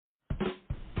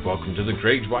welcome to the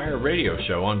Greg Dwyer Radio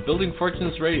Show on Building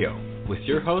Fortunes Radio with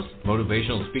your host,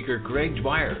 motivational speaker Greg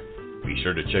Dwyer. Be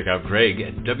sure to check out Greg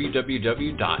at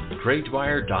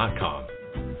www.gregdwyer.com.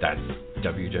 That's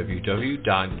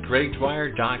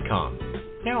www.gregdwyer.com.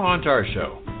 Now on to our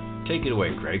show. Take it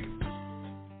away, Greg.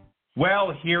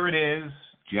 Well, here it is,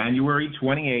 January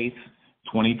 28th,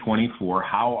 2024.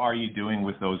 How are you doing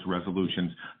with those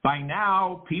resolutions? By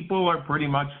now, people are pretty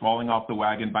much falling off the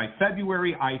wagon. By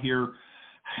February,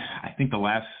 I think the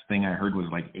last thing I heard was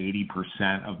like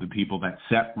 80% of the people that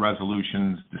set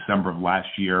resolutions December of last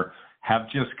year have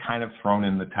just kind of thrown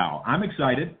in the towel. I'm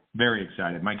excited, very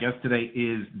excited. My guest today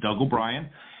is Doug OBrian.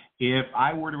 If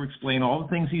I were to explain all the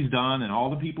things he's done and all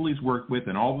the people he's worked with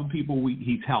and all the people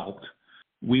he's helped,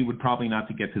 we would probably not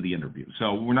to get to the interview.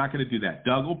 So we're not going to do that.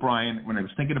 Doug OBrian, when I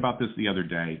was thinking about this the other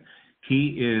day,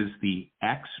 he is the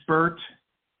expert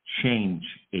change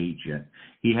agent.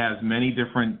 He has many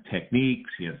different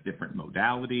techniques. He has different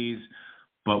modalities.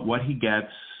 But what he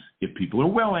gets, if people are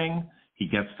willing, he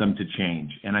gets them to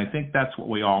change. And I think that's what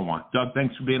we all want. Doug,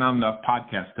 thanks for being on the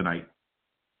podcast tonight.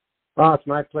 Oh, it's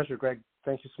my pleasure, Greg.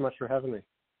 Thank you so much for having me.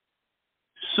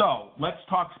 So let's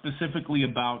talk specifically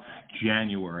about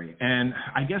January. And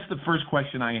I guess the first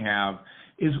question I have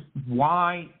is,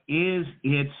 why is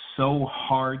it so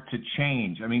hard to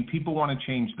change? I mean, people want to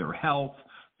change their health,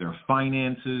 their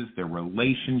finances, their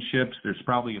relationships. There's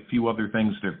probably a few other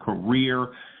things, their career.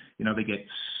 You know, they get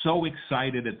so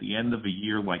excited at the end of a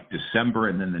year like December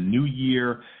and then the new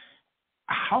year.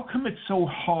 How come it's so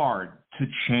hard to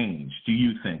change, do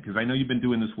you think? Because I know you've been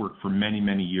doing this work for many,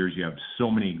 many years. You have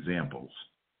so many examples.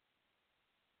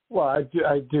 Well, I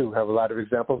do have a lot of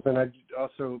examples, and I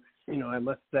also, I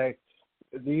must say,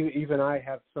 even I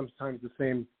have sometimes the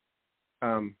same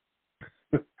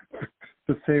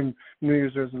the same New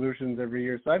Year's resolutions every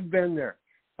year. So I've been there.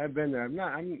 I'm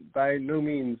by no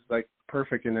means like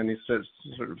perfect in any sort of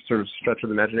stretch of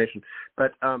the imagination,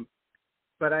 but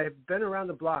I've been around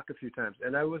the block a few times,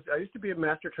 and I used to be a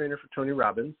master trainer for Tony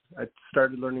Robbins. I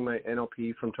started learning my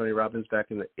NLP from Tony Robbins back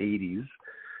in the 80s,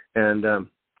 and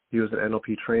he was an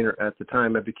NLP trainer at the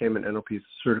time. I became an NLP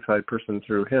certified person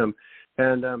through him,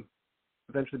 and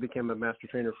eventually became a master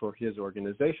trainer for his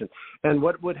organization. And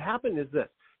what would happen is this.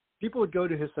 People would go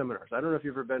to his seminars. I don't know if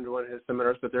you've ever been to one of his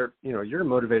seminars, but you're a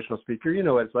motivational speaker. You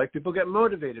know what it's like. People get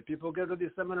motivated. People go to these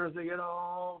seminars. They get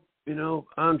all,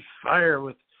 on fire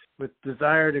with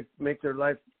desire to make their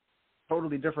life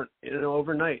totally different,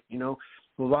 overnight. They'll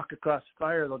walk across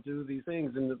fire. They'll do these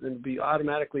things and be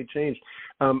automatically changed.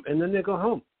 And then they go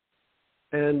home.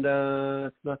 And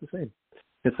it's not the same.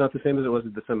 It's not the same as it was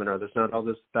at the seminar. There's not all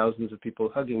those thousands of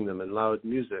people hugging them and loud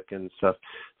music and stuff.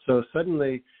 So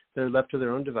suddenly they're left to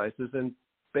their own devices. And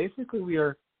basically we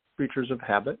are creatures of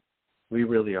habit. We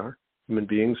really are. Human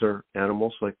beings are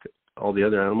animals like all the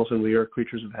other animals, and we are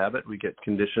creatures of habit. We get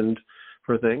conditioned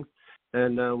for things.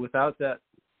 And without that,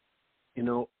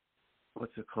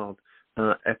 what's it called?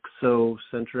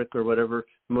 Exocentric or whatever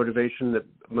motivation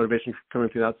coming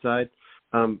from the outside,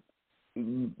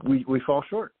 we fall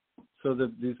short. So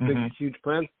these big, huge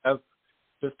plans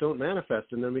just don't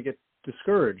manifest, and then we get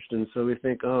discouraged. And so we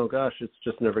think, oh, gosh, it's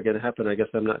just never going to happen. I guess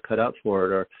I'm not cut out for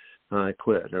it, or I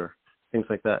quit, or things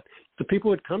like that. So people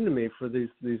would come to me for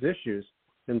these issues,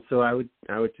 and so I would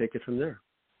take it from there.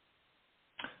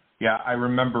 Yeah, I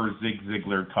remember Zig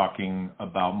Ziglar talking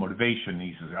about motivation.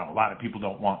 He says, a lot of people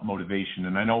don't want motivation.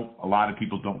 And I know a lot of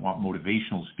people don't want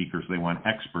motivational speakers. They want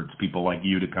experts, people like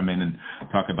you, to come in and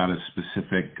talk about a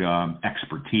specific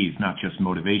expertise, not just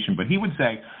motivation. But he would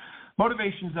say,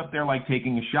 motivation's up there like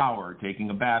taking a shower, or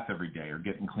taking a bath every day, or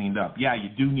getting cleaned up. Yeah, you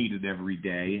do need it every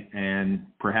day, and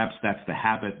perhaps that's the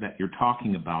habit that you're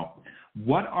talking about.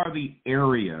 What are the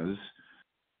areas,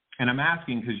 and I'm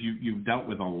asking because you've dealt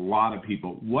with a lot of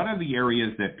people, what are the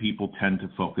areas that people tend to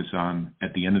focus on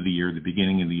at the end of the year, the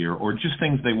beginning of the year, or just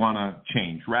things they want to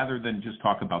change, rather than just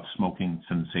talk about smoking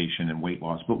cessation and weight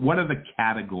loss? But what are the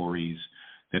categories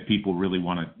that people really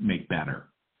want to make better?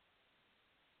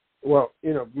 Well,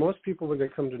 most people, when they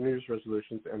come to New Year's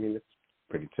resolutions, I mean, it's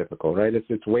pretty typical, right?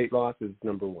 It's weight loss is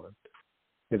number one.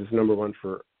 It is number one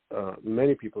for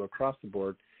many people across the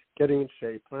board. Getting in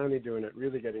shape, finally doing it,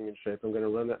 really getting in shape. I'm going to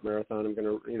run that marathon. I'm going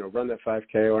to, run that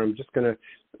 5K, or I'm just going to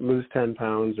lose 10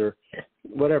 pounds, or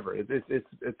whatever. It's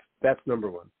that's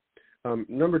number one.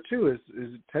 Number two is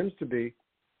it tends to be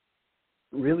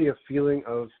really a feeling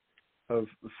of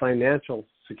financial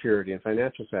security and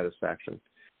financial satisfaction,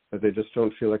 that they just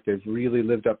don't feel like they've really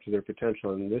lived up to their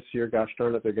potential. And this year, gosh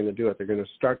darn it, they're going to do it. They're going to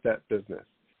start that business,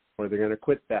 or they're going to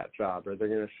quit that job, or they're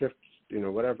going to shift,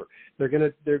 whatever. They're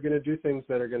going to do things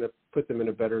that are going to put them in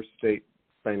a better state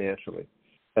financially.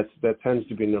 That tends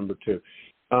to be number two.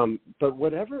 But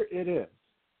whatever it is,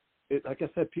 like I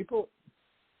said, people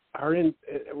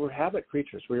we're habit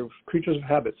creatures. We're creatures of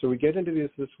habit. So we get into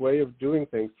this way of doing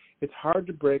things. It's hard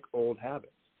to break old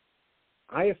habits.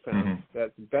 I have found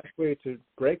that the best way to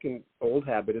break an old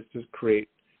habit is to create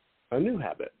a new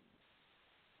habit,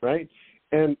 right?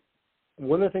 And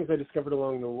one of the things I discovered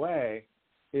along the way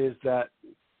is that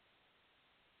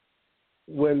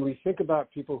when we think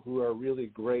about people who are really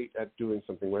great at doing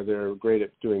something, whether they're great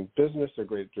at doing business, they're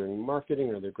great at doing marketing,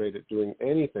 or they're great at doing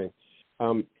anything,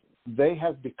 they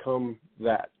have become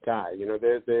that guy. You know,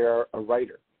 they are a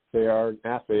writer, they are an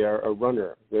athlete, they are a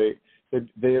runner.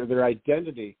 Their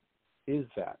identity is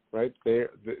that, right?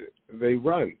 They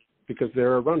run because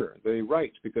they're a runner. They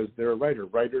write because they're a writer.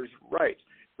 Writers write,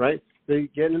 right? They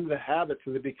get into the habits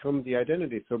and they become the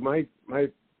identity. So my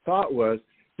thought was,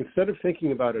 instead of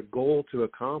thinking about a goal to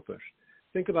accomplish,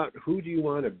 think about who do you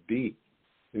want to be.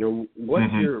 You know,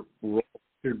 what's your role,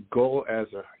 your goal as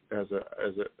a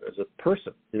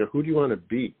person? You know, who do you want to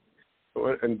be,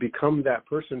 and become that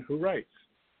person who writes,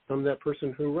 become that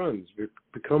person who runs,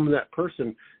 become that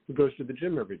person who goes to the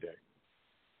gym every day.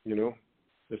 You know,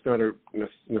 there's not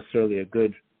necessarily a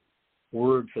good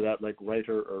word for that, like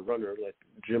writer or runner, like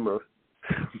gymmer.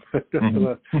 A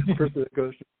person that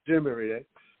goes to the gym every day,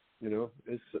 you know,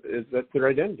 is that's their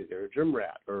identity. They're a gym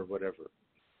rat or whatever.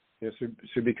 You know,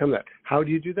 so become that. How do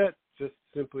you do that? Just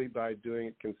simply by doing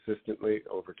it consistently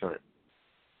over time.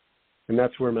 And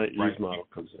that's where my ease model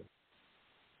comes in.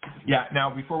 Yeah.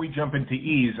 Now, before we jump into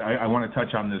ease, I want to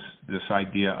touch on this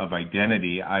idea of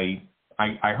identity. I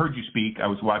heard you speak. I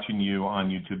was watching you on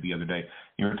YouTube the other day.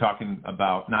 You were talking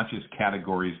about not just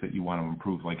categories that you want to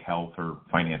improve, like health or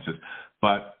finances,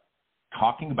 but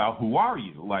talking about who are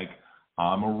you? Like,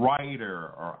 I'm a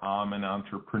writer, or I'm an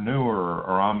entrepreneur,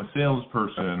 or I'm a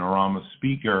salesperson, or I'm a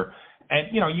speaker. And,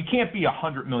 you know, you can't be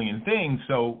 100 million things,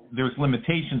 so there's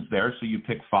limitations there. So you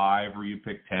pick 5 or you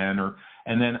pick 10,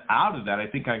 and then out of that, I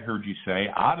think I heard you say,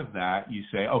 out of that, you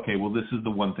say, okay, well, this is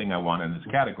the one thing I want in this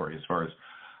category as far as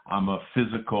I'm a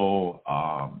physical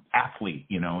athlete,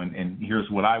 you know, and here's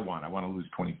what I want. I want to lose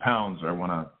 20 pounds, or I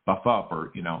want to buff up,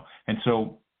 or, you know. And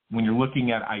so when you're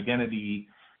looking at identity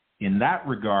in that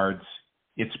regards,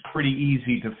 it's pretty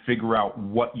easy to figure out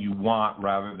what you want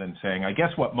rather than saying, I guess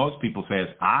what most people say is,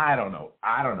 I don't know,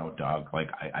 Doug. Like,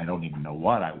 I don't even know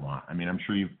what I want. I mean, I'm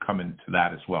sure you've come into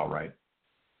that as well, right?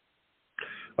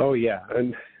 Oh, yeah.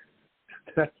 And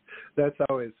that's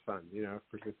always fun, you know. If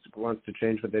a person wants to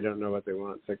change what they don't know what they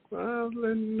want, it's like, well,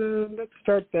 then let's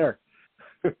start there.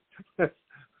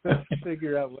 let's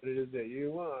figure out what it is that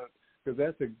you want, because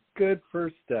that's a good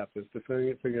first step, is to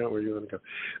figure out where you want to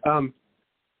go.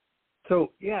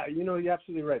 So, yeah, you know, you're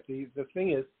absolutely right. The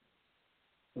thing is,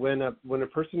 when a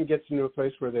person gets into a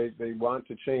place where they want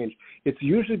to change, it's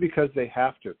usually because they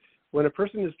have to. When a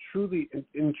person is truly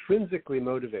intrinsically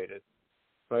motivated,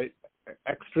 right,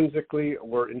 extrinsically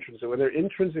or intrinsically, when they're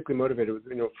intrinsically motivated,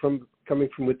 you know, from coming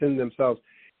from within themselves,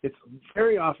 it's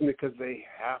very often because they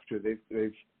have to.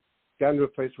 They've gotten to a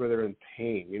place where they're in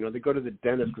pain. You know, they go to the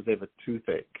dentist because they have a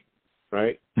toothache,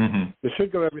 right? Mm-hmm. They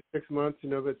should go every 6 months, you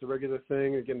know, but it's a regular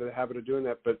thing. They get into the habit of doing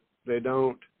that, but they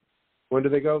don't. When do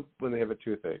they go? When they have a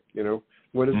toothache, you know?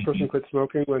 When does a person quit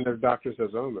smoking? When their doctor says,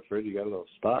 oh, I'm afraid you got a little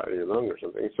spot in your lung or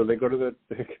something. So they go to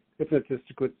the hypnotist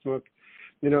to quit smoking.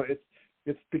 You know,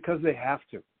 it's because they have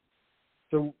to.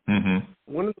 So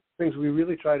one of the things we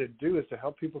really try to do is to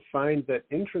help people find that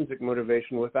intrinsic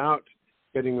motivation without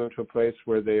getting them to a place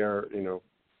where they are, you know,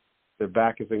 their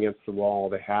back is against the wall,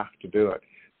 they have to do it.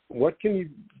 What can you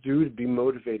do to be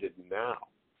motivated now?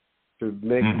 To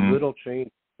make little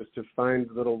changes, to find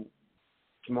little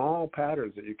small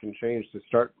patterns that you can change, to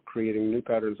start creating new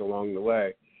patterns along the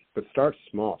way. But start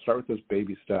small. Start with those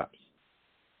baby steps.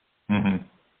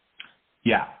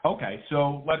 Yeah. Okay.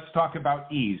 So let's talk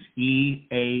about ease.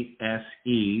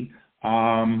 EASE.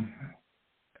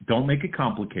 Don't make it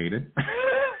complicated.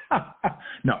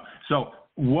 No. So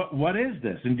what is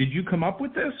this? And did you come up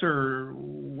with this, or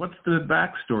what's the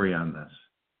backstory on this?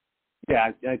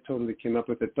 Yeah, I totally came up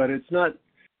with it, but it's not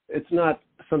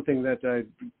something that I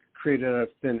created out of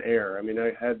thin air. I mean,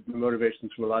 I had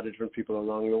motivations from a lot of different people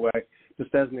along the way.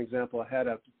 Just as an example, I had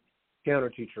a piano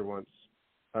teacher once.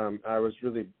 I was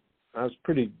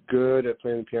pretty good at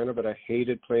playing the piano, but I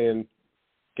hated playing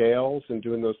scales and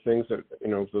doing those things that, you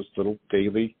know, those little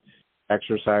daily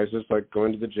exercises like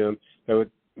going to the gym that would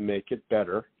make it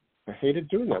better. I hated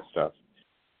doing that stuff.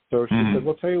 So she said,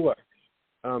 well, tell you what,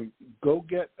 go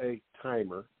get a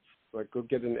timer, like go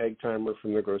get an egg timer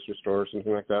from the grocery store or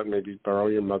something like that, maybe borrow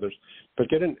your mother's, but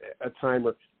get a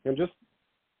timer and just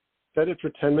set it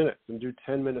for 10 minutes and do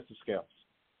 10 minutes of scales.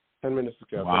 10 minutes of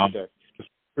scales every day. Just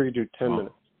where you do 10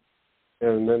 minutes.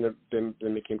 And then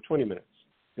it became 20 minutes.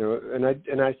 And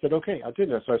I said, okay, I'll do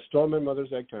that. So I stole my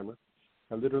mother's egg timer.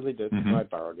 I literally did. Mm-hmm. I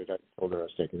borrowed it. I told her I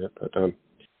was taking it. But and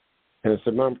I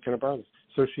said, Mom, can I borrow this?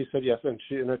 So she said yes,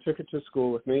 and I took it to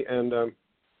school with me, and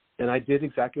I did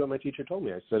exactly what my teacher told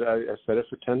me. I set it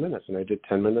for 10 minutes, and I did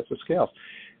 10 minutes of scales.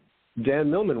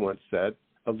 Dan Millman once said,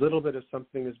 a little bit of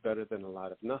something is better than a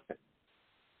lot of nothing.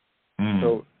 Mm.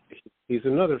 So he's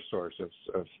another source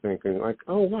of thinking like,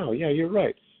 oh, wow, yeah, you're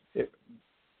right.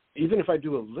 Even if I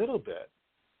do a little bit,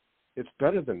 it's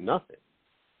better than nothing,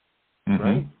 mm-hmm.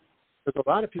 right? Because a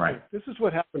lot of people, This is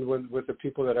what happened with the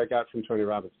people that I got from Tony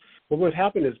Robbins. Well, what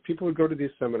happened is people would go to these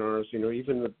seminars,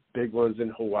 even the big ones in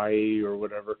Hawaii or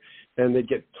whatever, and they'd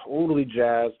get totally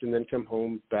jazzed and then come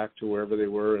home back to wherever they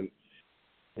were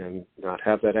and not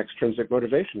have that extrinsic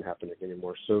motivation happening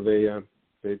anymore. So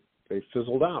they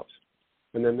fizzled out.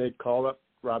 And then they'd call up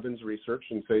Robbins Research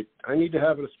and say, I need to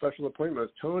have a special appointment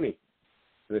with Tony.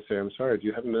 And they say, I'm sorry, do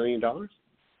you have $1 million?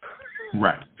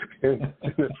 Right. And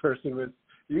the person would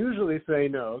usually say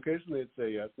no. Occasionally they'd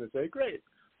say yes. And they'd say, great,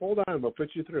 hold on, we'll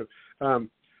put you through.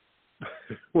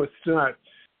 It's not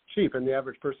cheap, and the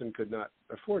average person could not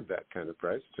afford that kind of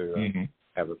price to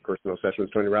have a personal session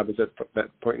with Tony Robbins at that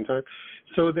point in time.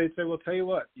 So they'd say, well, tell you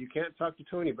what, you can't talk to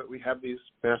Tony, but we have these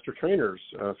master trainers,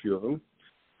 a few of them,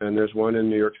 and there's one in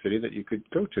New York City that you could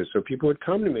go to. So people would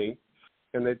come to me,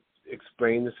 and they'd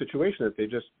explain the situation that they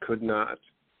just could not,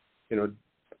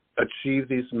 achieve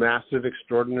these massive,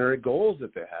 extraordinary goals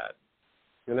that they had.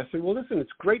 And I said, well, listen, it's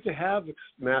great to have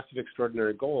massive,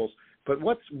 extraordinary goals, but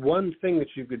what's one thing that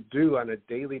you could do on a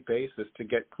daily basis to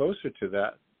get closer to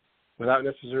that without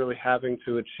necessarily having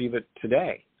to achieve it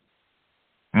today?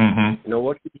 Mm-hmm.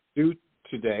 What can you do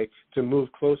today to move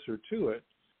closer to it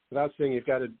without saying you've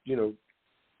got to, do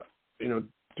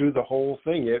the whole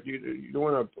thing. You don't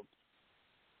want to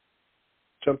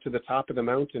jump to the top of the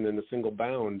mountain in a single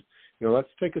bound. Let's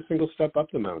take a single step up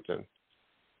the mountain.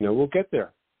 We'll get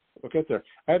there.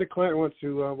 I had a client once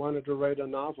who wanted to write a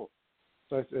novel,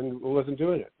 and wasn't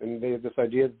doing it. And they had this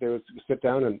idea that they would sit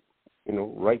down and,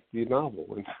 write the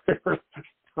novel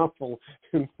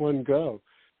in one go.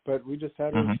 But we just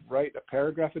had to write a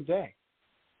paragraph a day.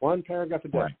 One paragraph a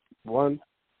day. Right. One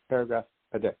paragraph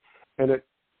a day. And it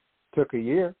took a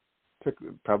year,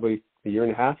 probably a year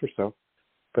and a half or so.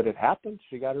 But it happened.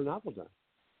 She got her novel done.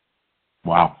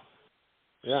 Wow.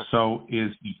 Yeah. So is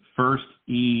the first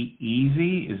E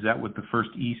easy? Is that what the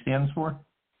first E stands for?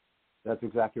 That's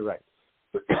exactly right.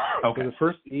 Okay. So the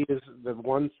first E is the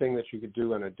the thing that you could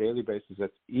do on a daily basis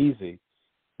that's easy,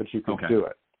 but you could do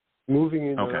it. Moving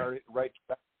in the right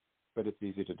track, but it's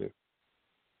easy to do.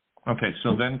 Okay,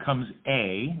 so then comes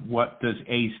A. What does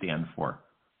A stand for?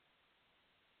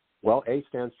 Well, A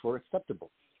stands for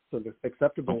acceptable. So the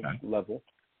acceptable level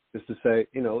is to say,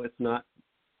 it's not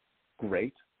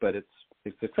great, but it's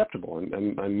acceptable.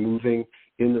 I'm moving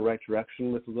in the right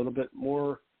direction with a little bit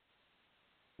more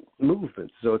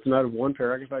movement. So it's not one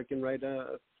paragraph. I can write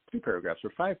 2 paragraphs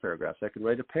or 5 paragraphs. I can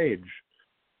write a page,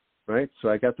 right? So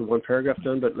I got the 1 paragraph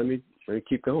done, but let me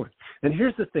keep going. And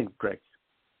here's the thing, Greg.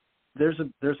 There's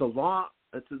a law.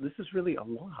 This is really a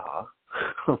law,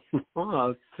 a law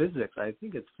of physics. I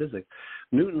think it's physics.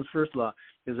 Newton's first law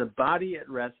is a body at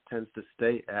rest tends to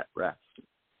stay at rest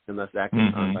unless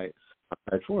acted on by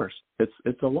outside force.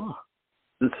 It's a law.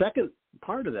 The second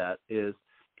part of that is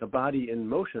a body in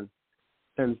motion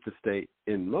tends to stay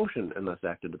in motion unless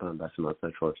acted upon by some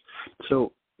outside force.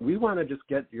 So we want to just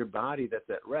get your body that's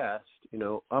at rest,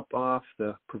 up off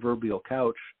the proverbial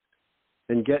couch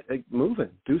and get moving.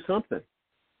 Do something.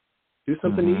 Do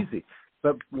something easy.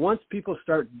 But once people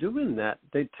start doing that,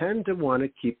 they tend to want to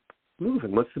keep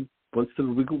moving. Once the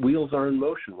wheels are in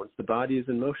motion, once the body is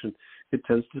in motion, it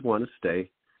tends to want to stay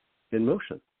in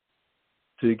motion.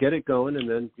 So you get it going, and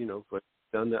then, put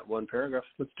done that 1 paragraph,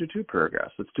 let's do 2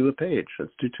 paragraphs. Let's do a page.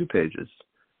 Let's do 2 pages.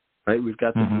 Right? We've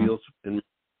got the wheels in.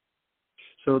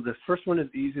 So the first one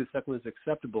is easy. The second one is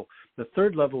acceptable. The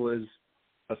third level is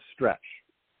a stretch.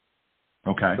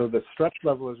 Okay. So the stretch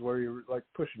level is where you're like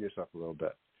pushing yourself a little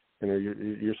bit.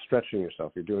 You're stretching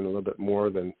yourself. You're doing a little bit more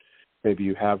than maybe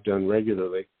you have done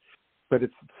regularly, but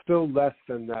it's still less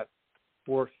than that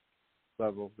 4th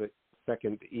level, the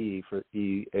second E for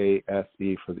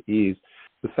E-A-S-E for the E's.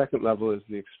 The second level is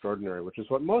the extraordinary, which is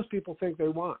what most people think they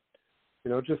want. I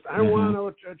want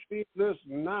to achieve this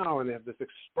now, and they have this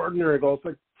extraordinary goal. It's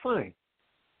like, fine,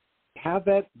 have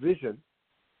that vision.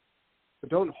 But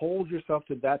don't hold yourself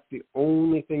to that's the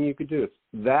only thing you could do. It's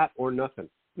that or nothing.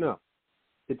 No.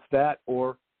 It's that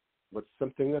or What's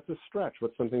something that's a stretch?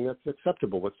 What's something that's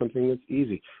acceptable? What's something that's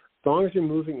easy? As long as you're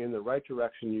moving in the right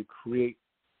direction, you create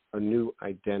a new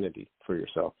identity for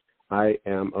yourself. I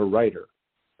am a writer,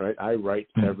 right? I write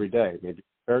every day. Maybe it's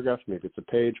a paragraph, maybe it's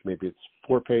a page, maybe it's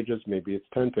 4 pages, maybe it's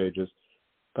 10 pages,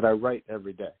 but I write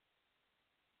every day.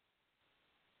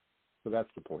 So that's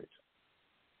the point.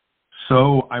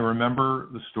 So I remember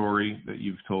the story that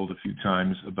you've told a few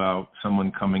times about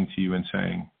someone coming to you and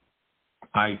saying,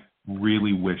 I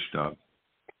really wish, Doug,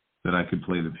 that I could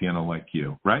play the piano like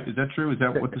you, right? Is that true? Is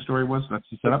that what the story was? That's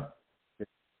the setup?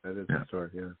 That is the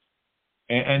story, yeah.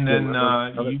 And then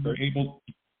you were able...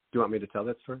 Do you want me to tell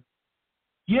that story?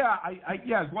 Yeah,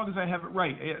 yeah, as long as I have it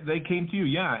right. They came to you,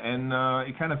 yeah, and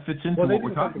it kind of fits into what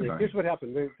we're talking about. Here's what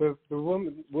happened. The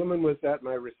woman was at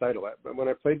my recital. When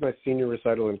I played my senior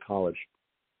recital in college,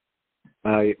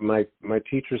 my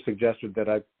teacher suggested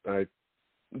that I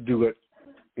do it,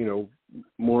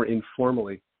 more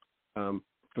informally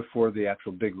before the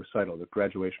actual big recital, the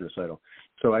graduation recital.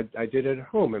 So I did it at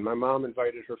home, and my mom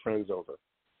invited her friends over,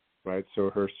 right? So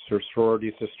her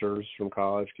sorority sisters from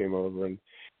college came over and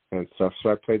stuff. So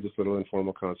I played this little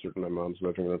informal concert in my mom's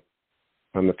living room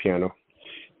on the piano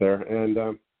there, and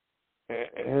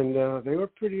they were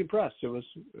pretty impressed. It was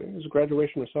a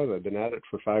graduation recital. I'd been at it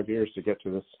for 5 years to get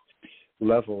to this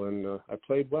level, and I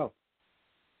played well.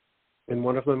 And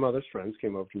one of my mother's friends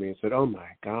came over to me and said, "Oh my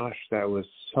gosh, that was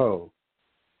so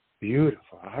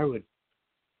beautiful. I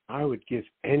would give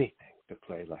anything to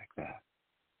play like that."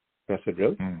 And I said,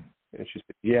 "Really?" And she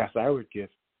said, "Yes, I would give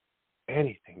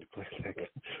anything to play like that."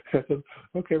 I said,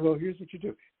 "Okay, well, here's what you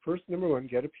do. First, number 1,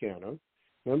 get a piano.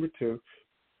 Number 2,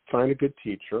 find a good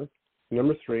teacher.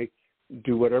 Number 3,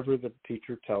 do whatever the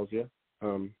teacher tells you.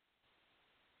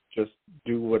 Just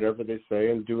do whatever they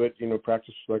say and do it,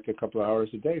 practice like a couple of hours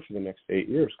a day for the next 8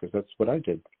 years, because that's what I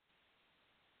did."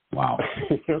 Wow.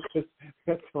 'Cause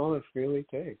that's all it really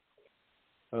takes.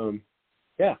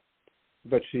 Yeah.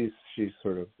 But she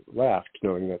sort of laughed,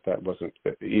 knowing that wasn't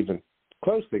even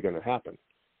closely going to happen,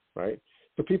 right?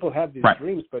 So people have these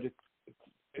dreams, but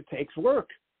it takes work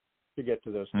to get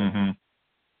to those things. Mm-hmm.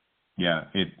 Yeah,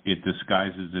 it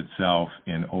disguises itself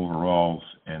in overalls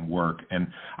and work.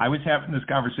 And I was having this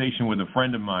conversation with a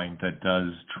friend of mine that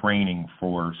does training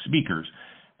for speakers,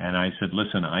 and I said,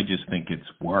 "Listen, I just think it's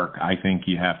work. I think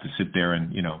you have to sit there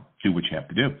and, do what you have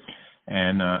to do."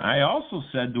 And I also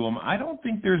said to him, I don't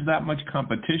think there's that much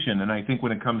competition. And I think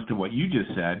when it comes to what you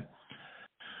just said,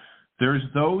 there's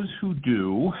those who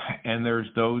do, and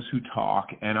there's those who talk.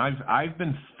 And I've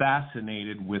been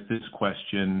fascinated with this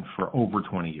question for over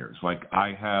 20 years. Like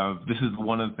this is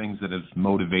one of the things that has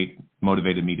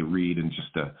motivated me to read and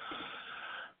just to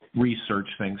research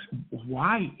things.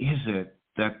 Why is it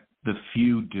that the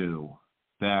few do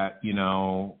that,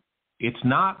 it's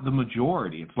not the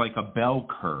majority. It's like a bell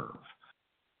curve.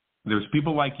 There's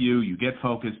people like you get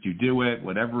focused, you do it,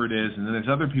 whatever it is, and then there's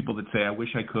other people that say, I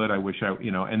wish I could,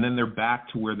 and then they're back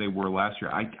to where they were last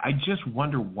year. I just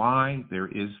wonder why there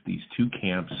is these two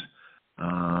camps.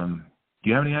 Do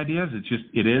you have any ideas?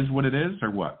 It is what it is, or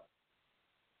what?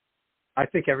 I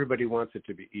think everybody wants it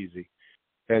to be easy.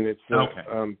 And it's,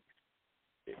 okay.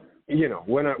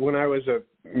 When I was a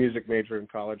music major in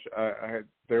college,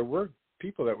 there were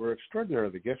people that were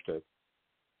extraordinarily gifted.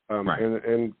 Right.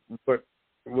 And what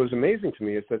was amazing to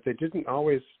me is that they didn't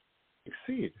always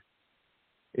succeed.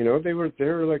 They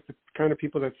were like the kind of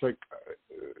people that's like,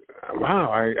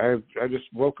 wow, I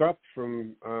just woke up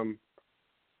from,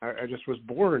 I just was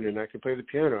born and I could play the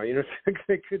piano.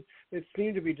 It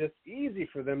seemed to be just easy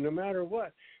for them no matter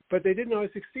what. But they didn't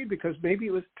always succeed because maybe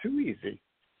it was too easy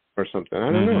or something.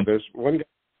 I don't know. There's one guy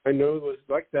I know was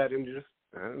like that, and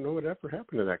I don't know what ever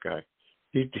happened to that guy.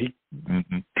 He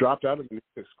dropped out of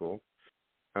music school.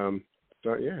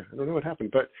 So yeah, I don't know what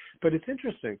happened, but it's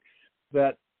interesting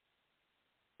that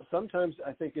sometimes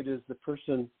I think it is the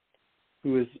person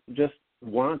who just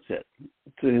wants it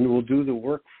and will do the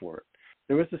work for it.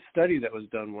 There was a study that was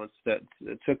done once that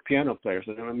took piano players,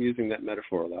 and I'm using that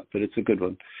metaphor a lot, but it's a good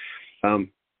one.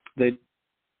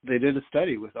 They did a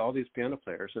study with all these piano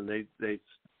players, and they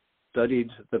studied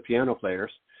the piano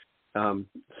players,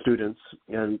 students,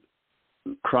 and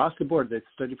across the board, they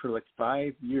studied for like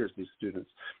 5 years, these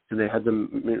students, and they had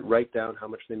them write down how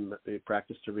much they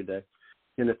practiced every day.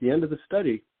 And at the end of the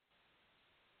study,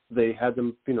 they had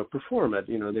them, perform at,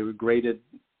 they were graded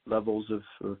levels of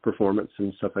performance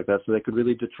and stuff like that, so they could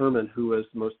really determine who was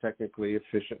most technically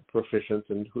proficient,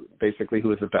 and who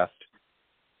was the best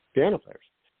piano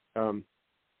players.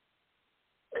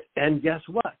 And guess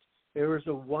what? There was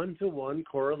a 1-to-1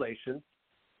 correlation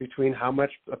between how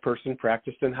much a person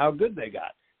practiced and how good they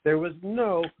got. There was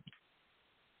no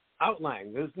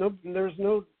outlying. There's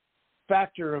no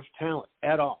factor of talent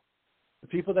at all. The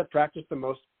people that practiced the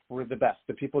most were the best.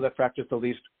 The people that practiced the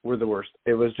least were the worst.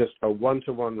 It was just a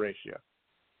 1-to-1 ratio.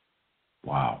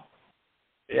 Wow.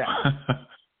 Yeah.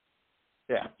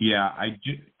 Yeah. Yeah,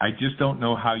 I just don't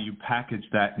know how you package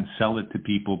that and sell it to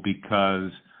people,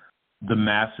 because the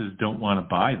masses don't want to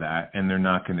buy that, and they're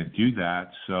not going to do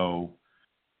that. So,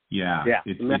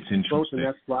 it's interesting. And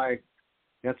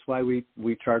that's why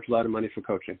we charge a lot of money for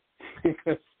coaching,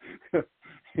 because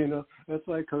that's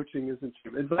why coaching isn't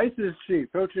cheap. Advice is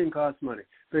cheap. Coaching costs money,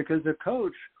 because a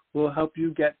coach will help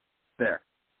you get there.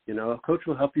 A coach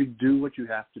will help you do what you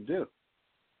have to do.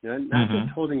 Not just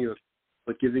holding you,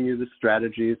 but giving you the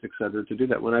strategies, et cetera, to do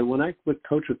that. When I would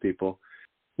coach with people,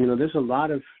 there's a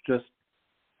lot of just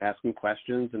asking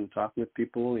questions and talking with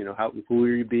people. Who are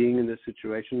you being in this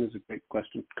situation is a great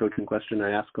question, coaching question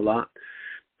I ask a lot.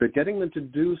 But getting them to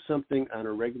do something on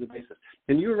a regular basis.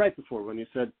 And you were right before when you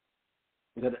said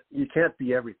that you can't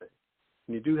be everything.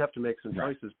 You do have to make some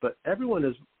choices, but everyone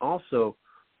is also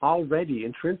already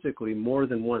intrinsically more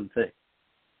than one thing,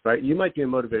 right? You might be a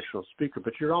motivational speaker,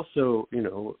 but you're also,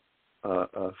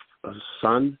 a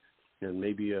son, and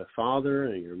maybe a father,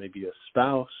 and you're maybe a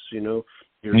spouse. You're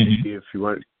maybe, if you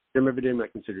want to gym every day, you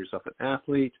might consider yourself an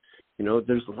athlete.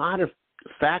 There's a lot of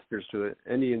factors to it,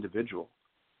 any individual.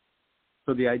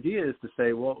 So the idea is to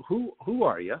say, well, who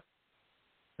are you?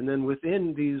 And then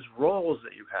within these roles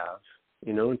that you have,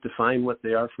 define what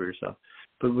they are for yourself.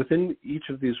 But within each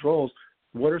of these roles,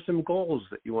 what are some goals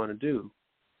that you want to do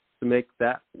to make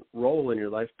that role in your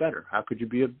life better? How could you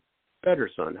be a better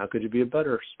son? How could you be a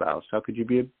better spouse? How could you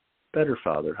be a better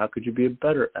father? How could you be a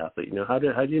better athlete? How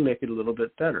do you make it a little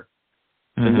bit better?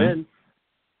 And then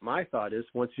my thought is,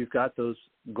 once you've got those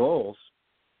goals,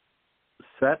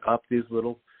 set up these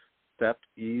little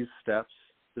steps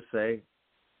to say,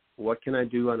 what can I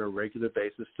do on a regular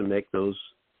basis to make those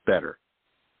better?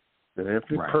 And they have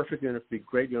to be perfect, and it have to be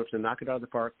great. You don't have to knock it out of the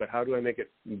park, but how do I make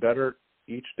it better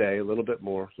each day, a little bit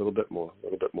more, a little bit more, a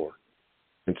little bit more,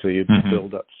 until you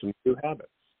build up some new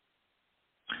habits.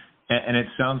 And it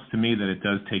sounds to me that it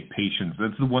does take patience.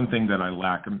 That's the one thing that I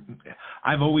lack.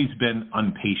 I've always been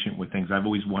impatient with things. I've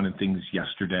always wanted things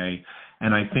yesterday.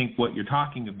 And I think what you're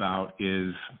talking about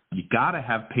is you got to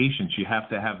have patience. You have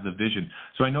to have the vision.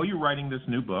 So I know you're writing this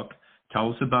new book. Tell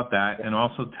us about that, and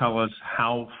also tell us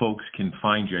how folks can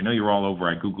find you. I know you're all over.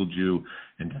 I Googled you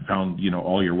and found,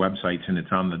 all your websites, and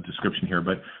it's on the description here.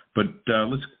 But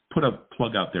let's put a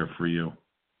plug out there for you.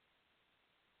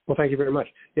 Well, thank you very much.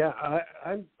 Yeah,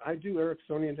 I do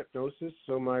Ericksonian hypnosis,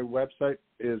 so my website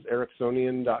is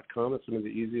ericksonian.com. It's one of the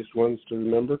easiest ones to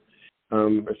remember.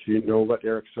 If you know what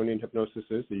Ericksonian hypnosis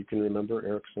is, you can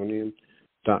remember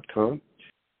ericksonian.com.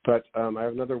 But I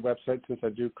have another website since I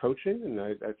do coaching, and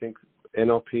I think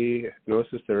NLP,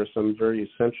 hypnosis, there are some very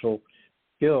essential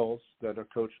skills that a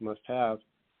coach must have.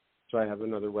 So I have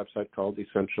another website called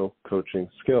Essential Coaching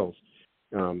Skills.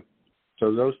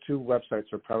 So those two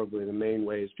websites are probably the main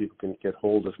ways people can get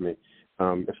hold of me.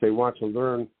 If they want to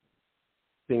learn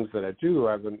things that I do,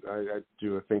 I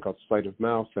do a thing called Sleight of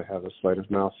Mouth. I have a Sleight of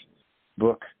Mouth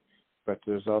book, but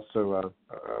there's also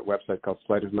a website called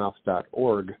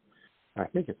sleihtofmouth.org. I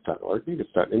think it's .org. I think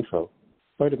it's .info.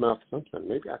 Sleight of Mouth something.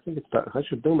 Maybe I think it's I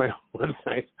should build my own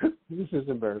website. This is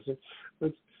embarrassing.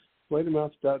 It's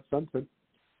sleihtofmouth.something.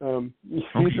 It's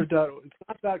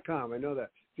not .com. I know that.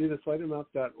 It's either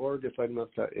sleihtofmouth.org or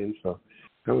sleihtofmouth.info.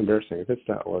 How embarrassing if it's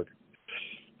 .org.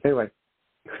 Anyway,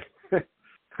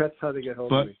 that's how they get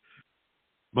hold of me.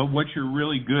 But what you're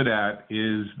really good at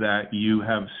is that you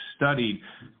have studied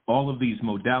all of these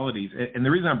modalities. And the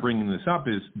reason I'm bringing this up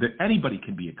is that anybody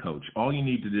can be a coach. All you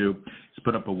need to do is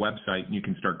put up a website, and you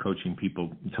can start coaching people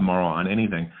tomorrow on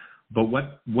anything. But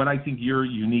what I think your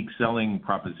unique selling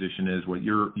proposition is, what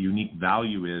your unique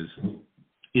value is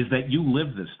that you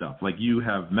live this stuff. Like, you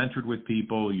have mentored with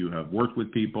people, you have worked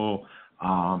with people,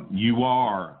 you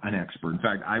are an expert. In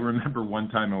fact, I remember one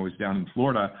time I was down in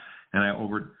Florida, and I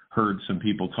overheard some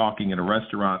people talking at a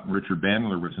restaurant. Richard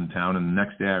Bandler was in town, and the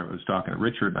next day I was talking to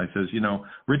Richard, and I says,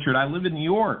 Richard, I live in New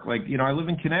York. Like, I live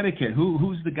in Connecticut.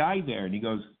 Who's the guy there? And he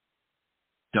goes,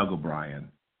 Doug OBrian.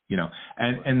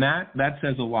 And that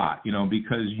says a lot,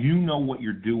 because you know what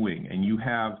you're doing, and you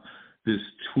have this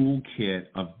toolkit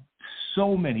of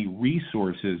so many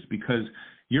resources, because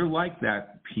you're like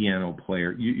that piano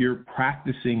player. You're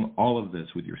practicing all of this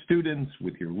with your students,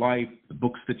 with your life, the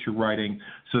books that you're writing,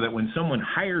 so that when someone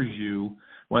hires you,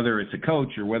 whether it's a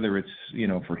coach or whether it's,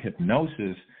 for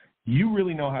hypnosis, you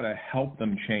really know how to help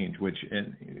them change,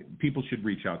 and people should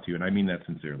reach out to you. And I mean that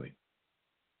sincerely.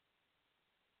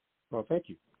 Well, thank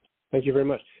you. Thank you very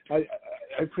much.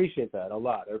 I appreciate that a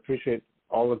lot. I appreciate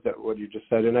all of that, what you just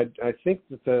said. And I think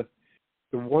that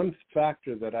the one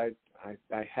factor that I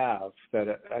have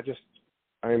that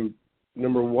I'm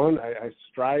number one, I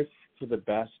strive for the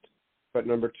best, but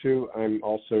number two, I'm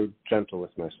also gentle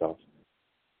with myself.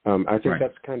 I think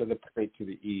that's kind of the point to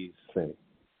the ease thing,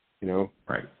 you know?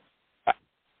 Right.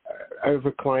 I have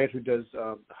a client who does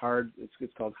hard,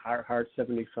 it's called Hard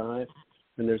 75,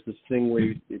 and there's this thing where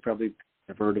you probably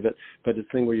have heard of it, but the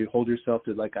thing where you hold yourself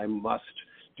to, like, I must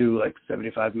do like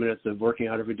 75 minutes of working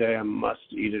out every day. I must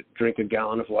drink a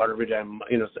gallon of water every day.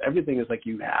 So everything is like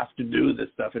you have to do this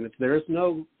stuff, and there is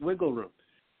no wiggle room.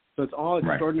 So it's all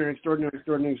extraordinary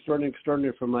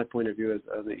from my point of view as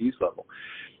on the ease level.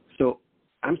 So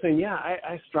I'm saying,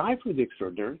 I strive for the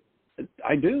extraordinary.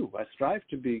 I do. I strive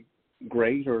to be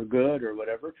great or good or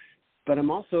whatever, but I'm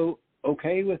also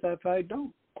okay with that if I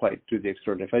don't quite do the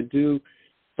extraordinary. If I do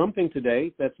something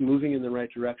today that's moving in the right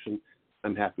direction,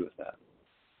 I'm happy with that.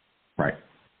 Right.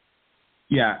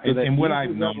 Yeah, so and what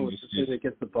I've noticed is it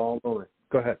gets the ball rolling.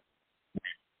 Go ahead.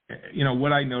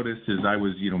 What I noticed is I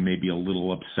was, maybe a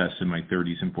little obsessed in my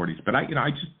 30s and 40s, but I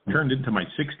just turned into my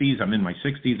 60s. I'm in my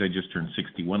 60s. I just turned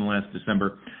 61 last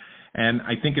December. And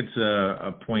I think it's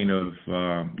a point of,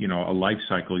 a life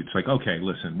cycle. It's like, okay,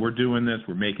 listen, we're doing this,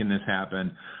 we're making this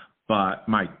happen, but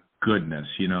my goodness,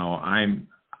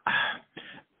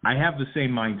 I have the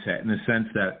same mindset in the sense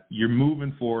that you're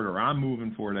moving forward, or I'm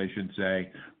moving forward, I should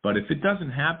say. But if it doesn't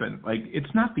happen, like,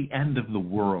 it's not the end of the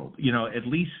world. At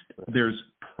least there's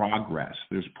progress.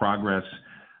 There's progress.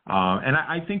 And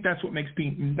I think that's what makes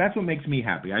me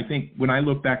happy. I think when I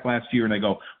look back last year and I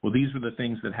go, well, these were the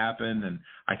things that happened, and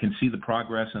I can see the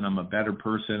progress, and I'm a better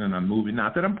person, and I'm moving.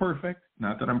 Not that I'm perfect,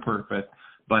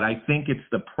 but I think it's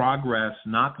the progress,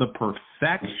 not the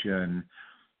perfection.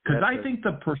 Because I think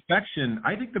the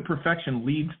perfection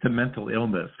leads to mental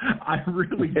illness. I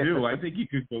really do. I think you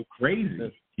could go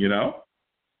crazy, Yeah.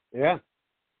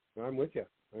 I'm with you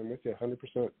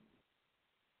 100%.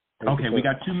 Okay, we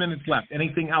got 2 minutes left.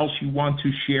 Anything else you want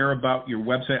to share about your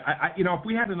website? If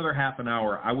we had another half an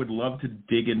hour, I would love to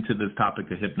dig into this topic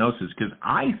of hypnosis, because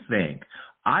I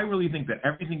really think that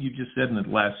everything you just said in the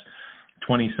last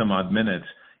 20 some odd minutes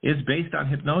is based on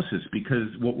hypnosis,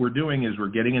 because what we're doing is we're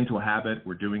getting into a habit,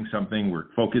 we're doing something, we're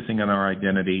focusing on our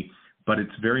identity, but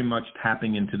it's very much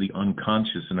tapping into the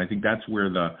unconscious. And I think that's where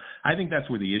the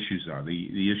issues are.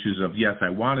 The issues of, yes, I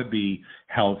want to be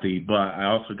healthy, but I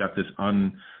also got this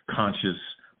unconscious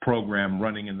program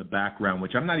running in the background,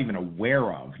 which I'm not even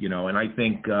aware of, and I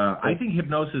think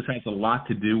hypnosis has a lot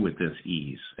to do with this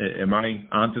ease. Am I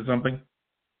onto something?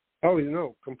 Oh,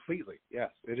 no, completely. Yes,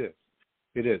 it is.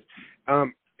 It is.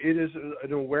 It is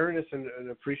an awareness and an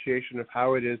appreciation of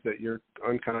how it is that your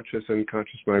unconscious and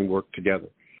conscious mind work together.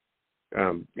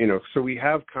 So we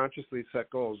have consciously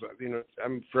set goals.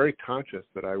 I'm very conscious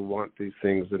that I want these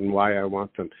things and why I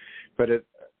want them, but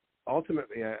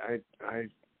ultimately I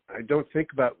don't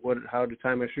think about how to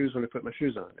tie my shoes when I put my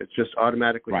shoes on. It just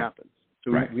automatically happens.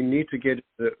 So we need to get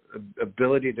the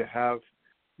ability to have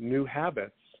new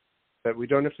habits that we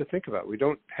don't have to think about. We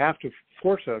don't have to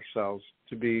force ourselves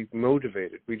to be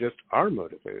motivated. We just are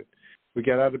motivated. We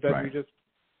get out of bed, we just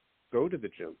go to the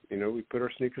gym. We put our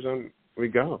sneakers on, we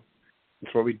go.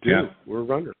 It's what we do. Yeah. We're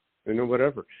runners.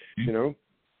 Whatever.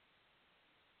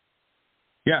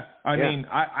 Yeah, I mean,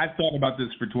 I've thought about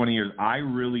this for 20 years. I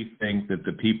really think that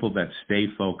the people that stay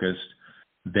focused,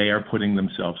 they are putting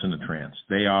themselves in a trance.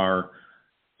 They are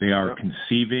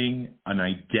conceiving an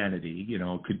identity.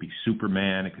 It could be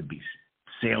Superman, it could be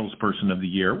salesperson of the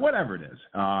year, whatever it is.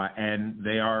 And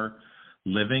they are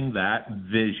living that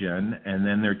vision, and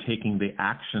then they're taking the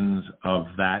actions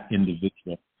of that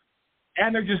individual.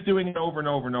 And they're just doing it over and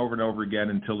over and over and over again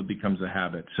until it becomes a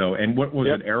habit. So, and what was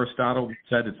it? Aristotle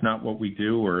said it's not what we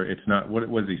do, or it's not, what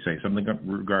does he say? Something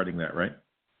regarding that, right?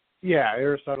 Yeah,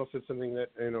 Aristotle said something that,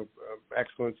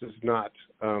 excellence is not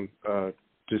a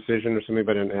decision or something,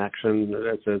 but an action.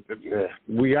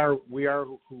 We are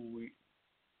who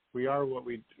we are what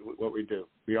we do.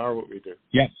 We are what we do.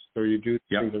 Yes. So you do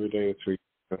things every day. It's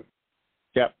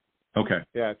Yep. Okay.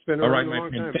 Yeah, it's been around a long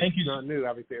friend. time. Thank you. It's not new.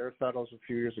 Obviously, Aristotle's a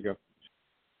few years ago.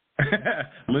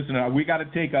 Listen, we got to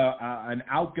take an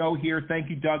outgo here. Thank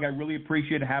you, Doug. I really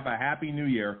appreciate it. Have a happy new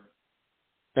year.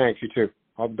 Thanks. You too.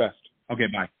 All the best. Okay,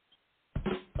 bye.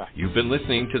 Bye. You've been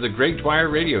listening to the Greg Dwyer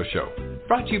Radio Show,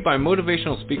 brought to you by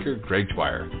motivational speaker Greg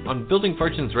Dwyer on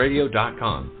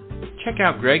buildingfortunesradio.com. Check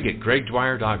out Greg at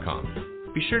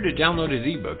gregdwyer.com. Be sure to download his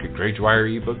ebook at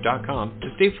gregdwyerebook.com to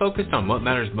stay focused on what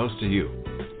matters most to you.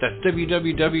 That's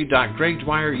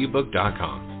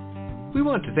www.gregdwyerebook.com. We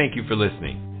want to thank you for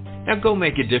listening. Now go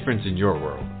make a difference in your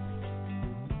world.